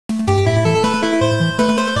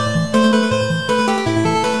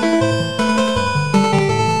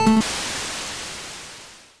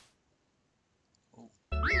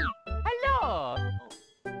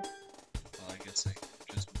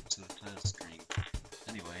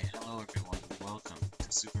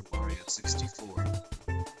Super Mario 64.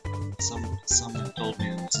 Someone told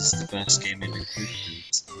me this is the best game in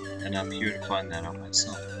existence, and I'm here to find that out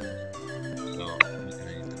myself. So I'm gonna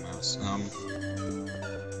need the mouse.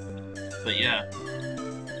 But yeah,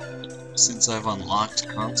 since I've unlocked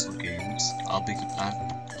console games, I'm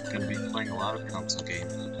gonna be playing a lot of console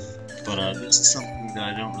games. But this is something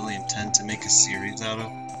that I don't really intend to make a series out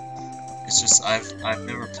of. It's just I've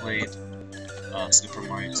never played Super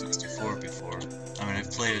Mario 64 before. I mean,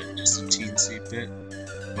 I've played it just a teensy bit,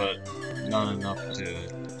 but not enough to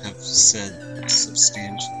have said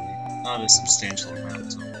not a substantial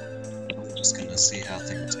amount. So I'm just gonna see how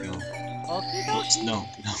things go. Whoops, no.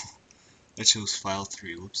 I chose file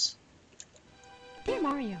 3. Whoops. Dear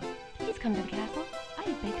Mario, please come to the castle. I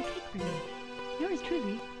have baked a cake for you. Yours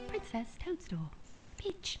truly, Princess Toadstool.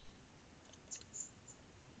 Peach.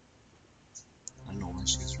 I don't know why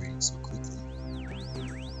she was reading so quickly.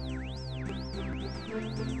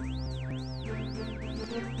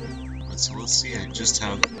 So let's see just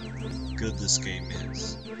how good this game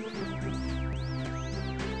is.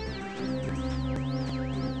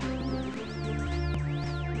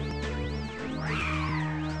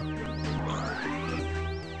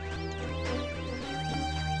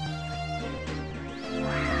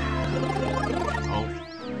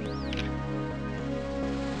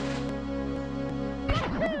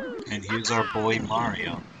 And here's our boy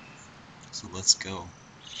Mario. So let's go.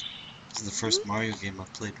 This is the first Mario game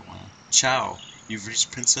I've played in a while. Ciao! You've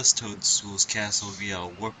reached Princess Toadstool's castle via a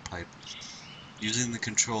warp pipe. Using the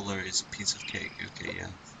controller is a piece of cake. Okay, yeah.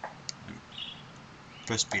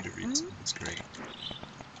 Press B to read. That's great.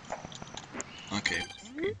 Okay.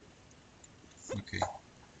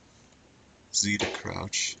 Z to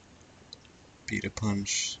crouch. B to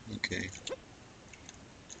punch. Okay.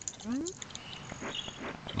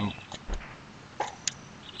 Oh.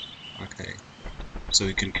 Okay. So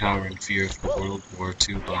we can cower in fear of World War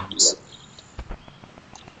II bombs.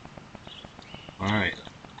 Alright.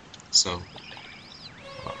 So.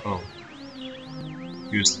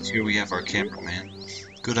 Here we have our cameraman.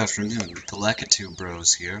 Good afternoon. The Lakitu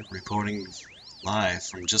Bros here, reporting live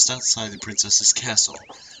from just outside the princess's castle.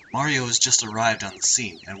 Mario has just arrived on the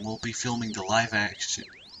scene, and we'll be filming the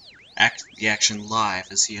action live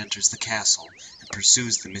as he enters the castle and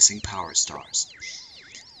pursues the missing Power Stars.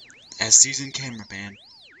 As seasoned cameraman,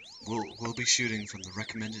 we'll be shooting from the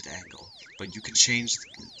recommended angle, but you can change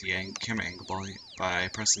the camera angle by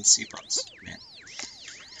pressing C buttons. Man.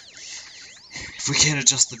 If we can't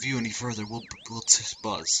adjust the view any further, we'll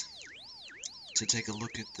buzz. To take a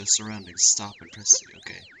look at the surroundings, stop and press C.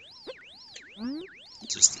 Okay.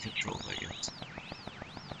 Just the controls, I guess.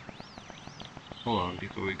 Hold on,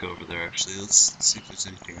 before we go over there, actually, let's see if there's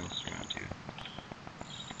anything else around here.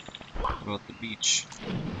 What about the beach?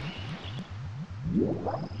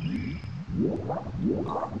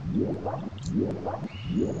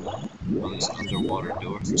 Oh, there's an underwater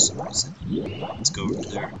door for some reason. Let's go over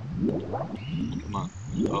there. Come on.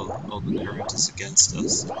 Oh, the current is against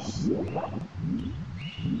us.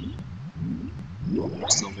 We're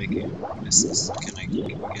still making misses. Can we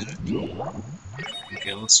get it?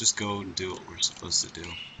 Okay, let's just go and do what we're supposed to do.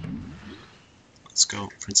 Let's go.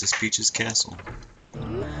 Princess Peach's castle.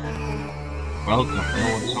 Welcome, no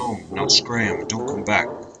one's home. Now scram, don't come back.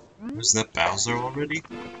 Was that Bowser already?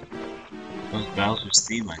 That was Bowser's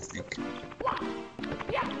theme, I think.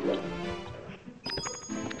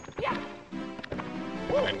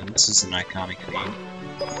 I mean, this is an iconic theme.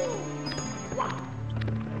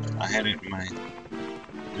 I had it in my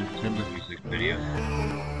Nintendo music video.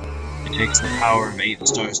 It takes the power of 8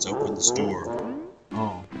 stars to open this door.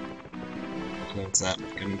 Oh. So is that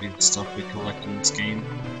gonna be the stuff we collect in this game?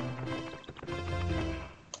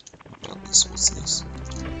 What about this? What's this?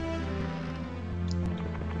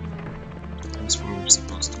 That's where we're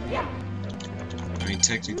supposed to be. I mean,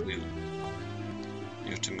 technically, you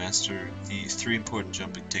have to master the 3 important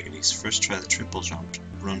jumping techniques. First, try the triple jump.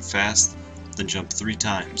 Run fast, then jump 3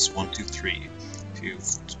 times. 1, 2, 3.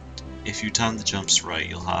 If you time the jumps right,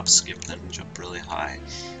 you'll hop, skip, then jump really high.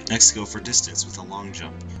 Next, go for distance with a long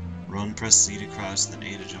jump. Run, press Z to crouch, then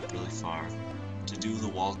A to jump really far. To do the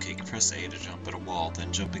wall kick, press A to jump at a wall,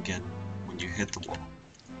 then jump again when you hit the wall.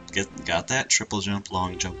 Got that? Triple jump,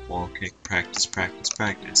 long jump, wall kick, practice, practice,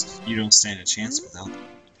 practice. You don't stand a chance without them.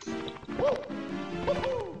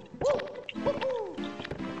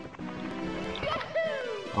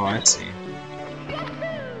 Oh, I see.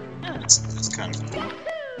 That's kind of cool.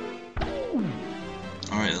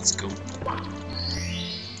 Alright, let's go.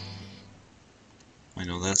 I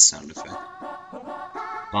know that sound effect.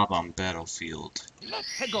 Bob on Battlefield.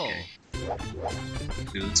 Let's go. Okay.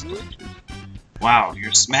 Do this picture. Wow,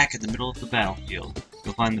 you're smack in the middle of the battlefield.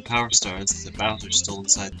 You'll find the power stars that Bowser stole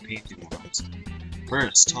inside the painting worlds.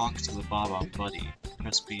 First, talk to the Bob-omb buddy.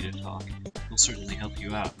 Press B to talk. He'll certainly help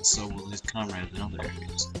you out, and so will his comrades in other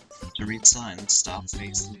areas. To read signs, stop,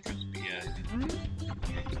 face, and press B.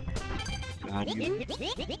 So how do you...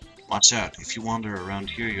 Watch out, if you wander around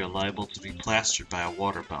here, you're liable to be plastered by a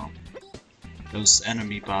water bomb. Those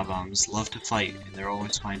enemy Bob-ombs love to fight, and they're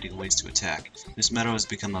always finding ways to attack. This meadow has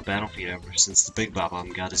become a battlefield ever since the big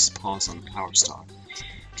Bob-omb got his paws on the Power Star.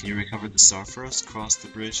 Can you recover the star for us? Cross the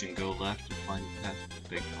bridge and go left to find the path to the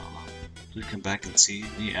big Bob-omb. Please come back and see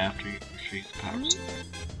me after you retrieve the Power Star.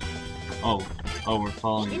 Oh, we're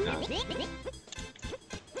following that.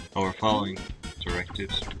 Oh, we're following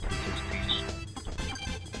directives from Princess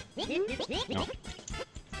Peach. No.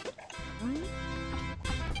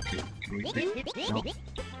 Can we think? No?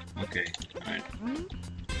 Okay, alright.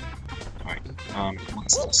 Alright,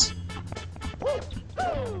 what's this?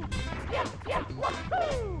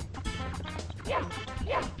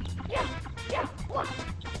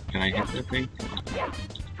 Can I hit that thing?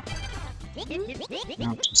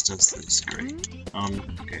 No, it just does this. Great.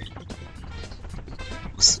 Okay.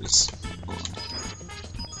 What's this? Hold on.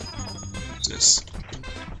 What's this?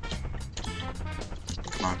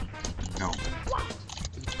 Come on. No.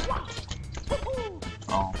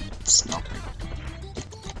 Oh, it's nothing.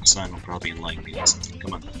 The sign will probably enlighten me or something.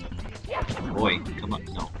 Come on. Boy, come on.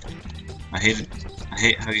 No. I hate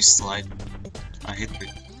how you slide. I hate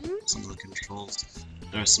some of the controls.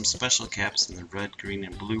 There are some special caps in the red, green,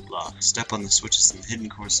 and blue blocks. Step on the switches in the hidden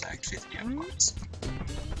course to activate the cap blocks.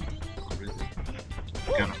 Oh, really?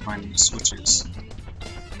 I gotta find the switches.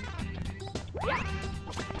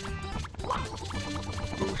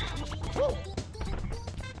 Oof.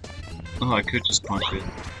 Oh, I could just punch it.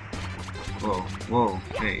 Whoa,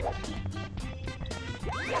 hey.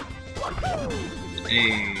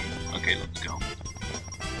 Hey, okay, let's go.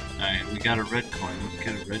 Alright, we got a red coin. Let's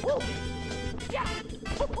get a red coin.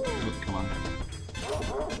 Oh, come on.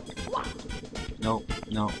 No,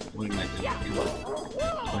 what am I doing? Come on.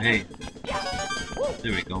 Oh, hey.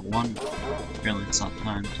 There we go, one. Apparently it's not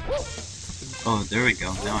timed. Oh, there we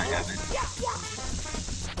go, now I have it.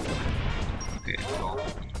 Okay, well,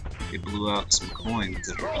 it blew out some coins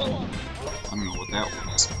that are I don't know what that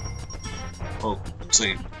was. Oh, looks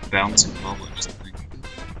like a bouncing bubble or something.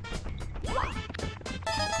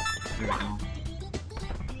 There we go.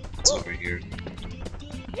 It's over here.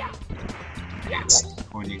 Okay, it's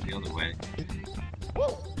pointing the other way.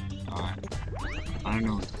 I don't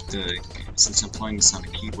know, since I'm playing this on a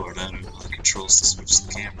keyboard, I don't know the controls to switch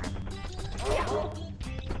the camera.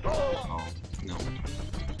 Oh, no.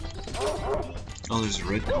 Oh, there's a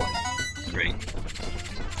red coin. Great.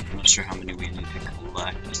 I'm not sure how many we need to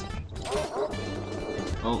collect.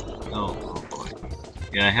 Oh boy.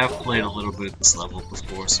 Yeah, I have played a little bit of this level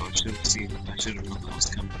before, so I should have known that was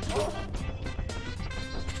coming.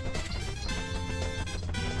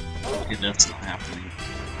 Okay, that's not happening.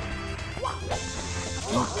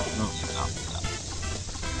 No, stop.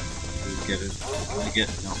 Did we get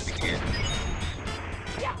it? No, we can't.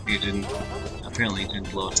 You didn't, apparently you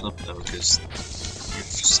didn't blow us up though, because you're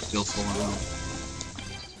still falling out.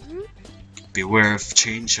 Beware of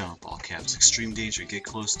chain jump, all caps. Extreme danger, get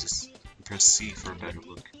close to press C for a better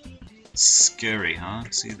look. Scary, huh?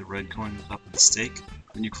 See the red coin on top of the stake?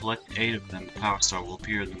 When you collect 8 of them, the Power Star will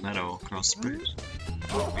appear in the meadow across the bridge.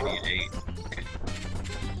 Oh, we need 8. Okay.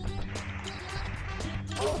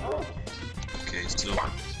 Okay, so I'm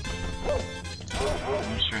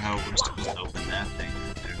not sure how we're supposed to open that thing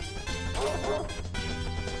right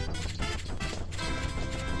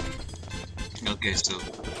there. Okay, so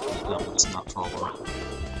no, let's not fall off.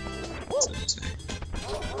 What's that say?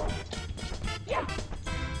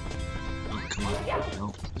 Oh, come on. No.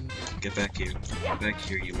 Get back here. Get back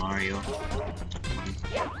here, you Mario.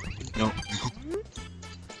 No.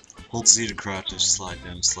 Hold Z to crouch to slide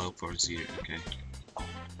down a slope or Z. Okay.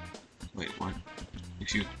 Wait, what?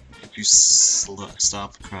 If you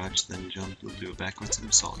stop crouch, then jump, you'll do a backwards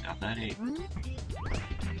somersault. Got that 8.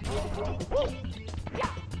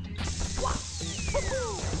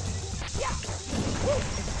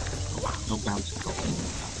 No bounce.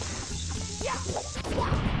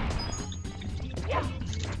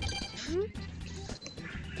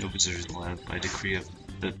 The Wizard is allowed by decree of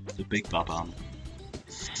the big Bob-omb.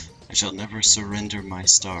 I shall never surrender my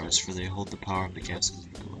stars, for they hold the power of the castle.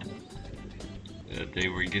 They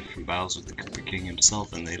were a gift from Bowser, the Koopa King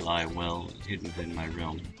himself, and they lie well hidden within my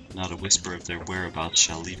realm. Not a whisper of their whereabouts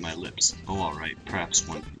shall leave my lips. Oh, alright, perhaps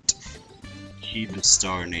one hint. Heed the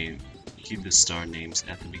star names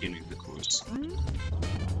at the beginning of the course.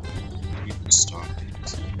 Even star.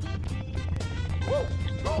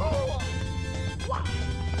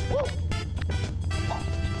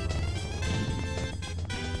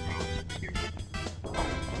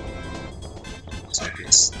 So I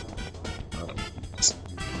guess.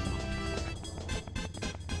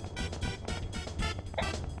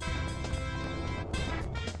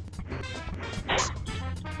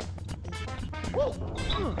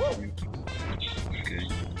 Okay.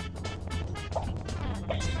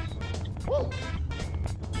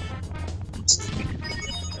 What's the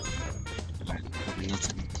probably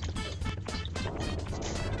nothing.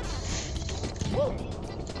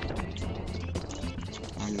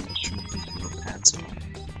 I'm not sure if the pads are.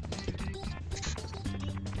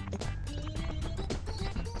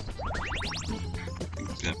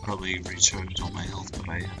 I probably recharged all my health, but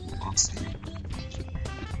I haven't lost any.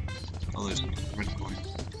 Oh, there's a red coin.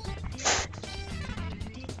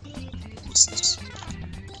 What's this?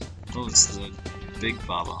 Oh, it's the Big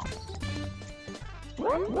Baba.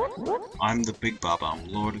 I'm the Big Baba,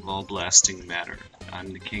 Lord of all blasting matter.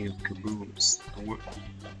 I'm the King of Kabooms.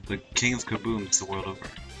 The King of Kabooms the world over.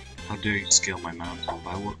 How dare you scale my mountain?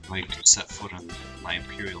 Why might you set foot on my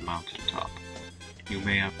imperial mountain top? You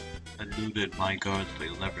may have eluded my guards, but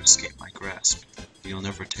you'll never escape my grasp. You'll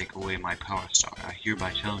never take away my Power Star. I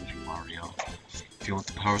hereby challenge you, Mario. If you want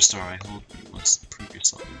the Power Star I hold, you must prove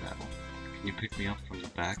yourself in battle. Can you pick me up from the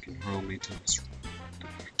back and hurl me to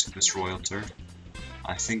this royal turf?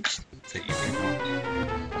 I think that you cannot.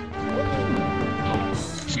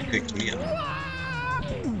 He picked me up.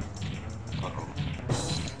 Uh-oh.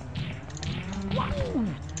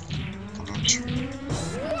 I'm not sure.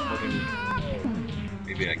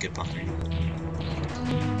 Maybe I get behind him.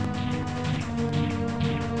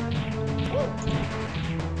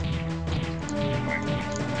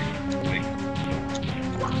 Wait.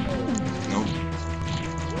 Nope.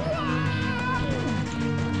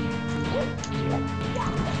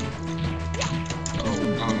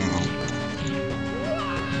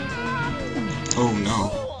 Oh no.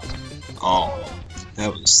 Oh, that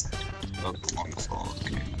was a long fall.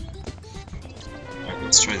 Okay. Alright,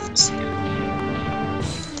 let's try this again.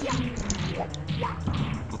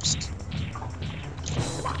 Oops.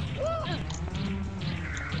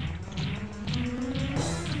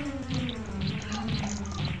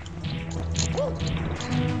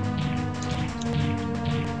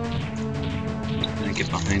 Can I get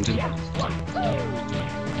behind him?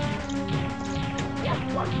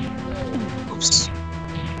 Oops.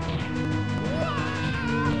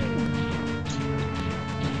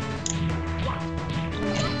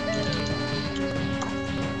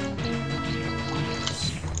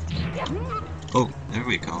 Oh, there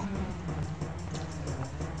we go.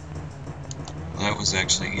 That was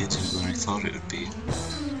actually easier than I thought it would be.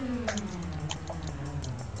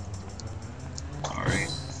 Alright,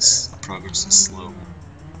 this progress is slow.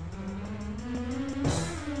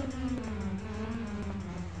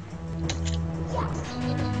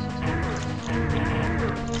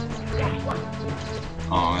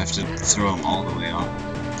 Oh, I have to throw him all the way up.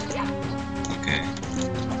 Okay.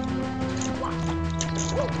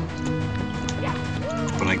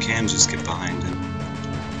 But I can just get behind him.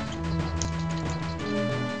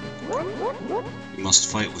 You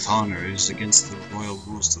must fight with honor. It is against the royal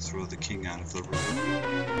rules to throw the king out of the room.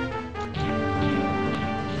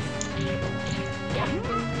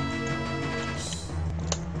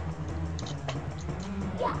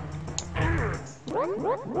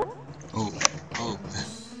 Oh,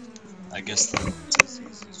 I guess it's as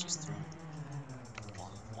easy as just throwing.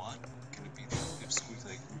 What? Can it be that if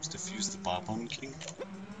Squeaky Hoops defuse the Bob-omb King?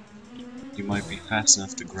 You might be fast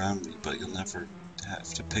enough to ground me, but you'll never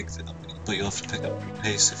have to pick up your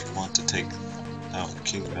pace if you want to take out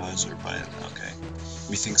King Bowser by it. Okay.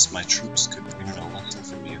 Methinks my troops could learn a lesson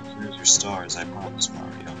from you. Here's your star, as I promised,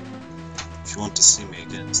 Mario. If you want to see me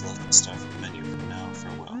again, select the star from the menu. For now,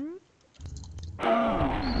 farewell.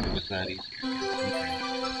 It was that easy.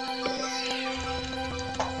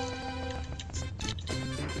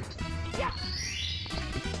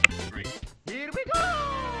 Great. Here we go!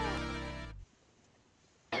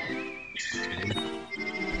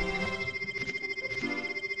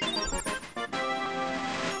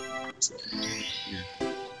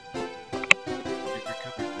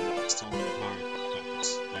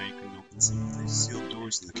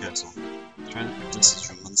 In the castle. Try the princess's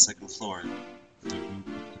room on the second floor. The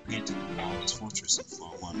painted wall is fortress on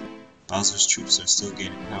floor 1. Bowser's troops are still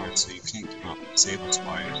gaining power, so you can't give up. Disable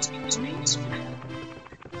Mario to keep some peace.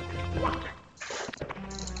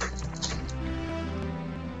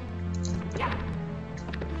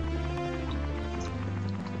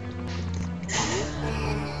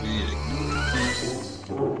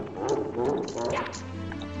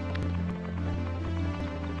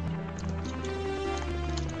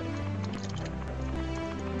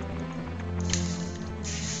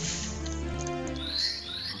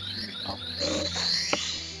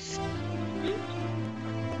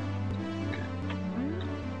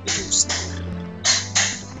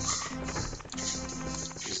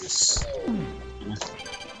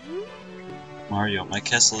 Mario, my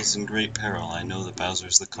castle is in great peril. I know that Bowser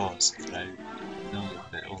is the cause, but I know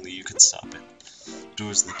that only you can stop it. The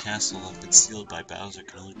doors in the castle have been sealed by Bowser,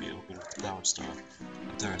 can only be opened with the Power Star.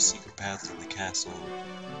 But there are secret paths in the castle,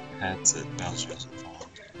 paths that Bowser hasn't found.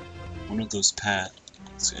 One of those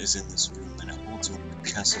paths is in this room, and it holds one of the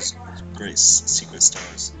castle's great secret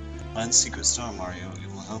stars. Find the secret star, Mario. It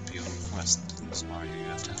will help you on your quest. Please, Mario, you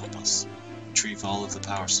have to help us. Retrieve all of the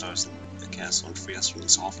Power Stars in the castle and free us from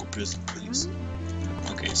this awful prison, please.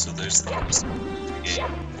 Okay, so there's the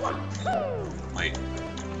game. Wait.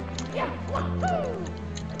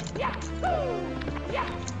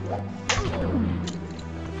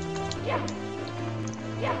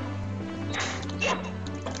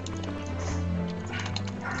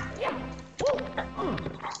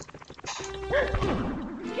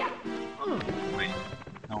 Wait.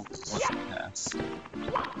 No, what's the pass?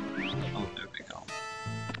 Oh, there we go.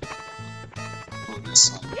 Oh, this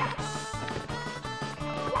one.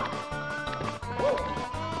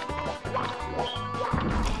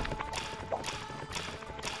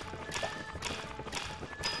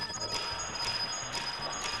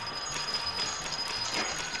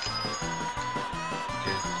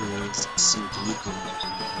 There's some blue colors in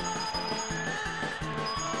there.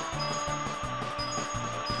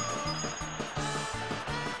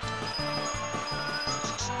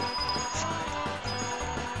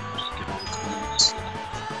 Just get all the colors.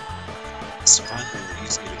 It's surprisingly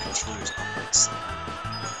easy to control your opponents.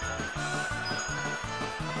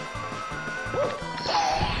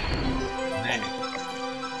 Hey.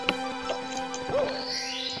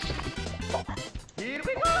 Here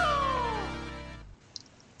we go!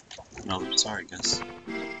 No, sorry, guys.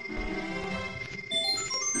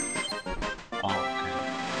 Oh,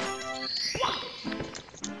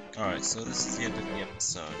 okay. Alright, so this is the end of the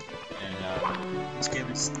episode, and this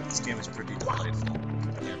game is pretty delightful.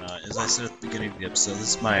 And as I said at the beginning of the episode,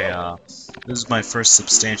 this is my first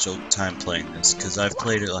substantial time playing this, because I've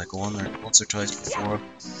played it like once or twice before,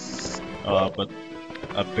 but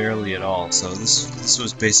barely at all. So this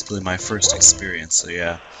was basically my first experience. So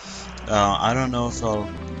yeah. I don't know if I'll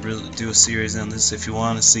really do a series on this. If you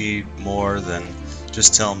want to see more, then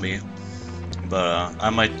just tell me. But I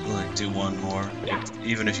might do one more,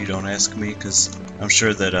 even if you don't ask me, because I'm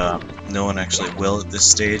sure that no one actually will at this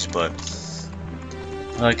stage. But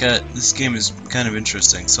this game is kind of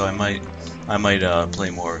interesting, so I might play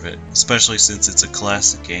more of it, especially since it's a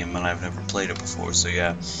classic game and I've never played it before. So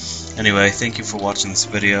yeah. Anyway, thank you for watching this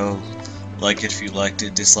video. Like it if you liked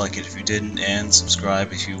it, dislike it if you didn't, and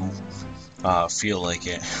subscribe if you feel like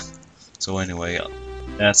it. So anyway,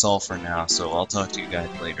 that's all for now, so I'll talk to you guys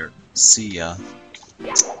later. See ya.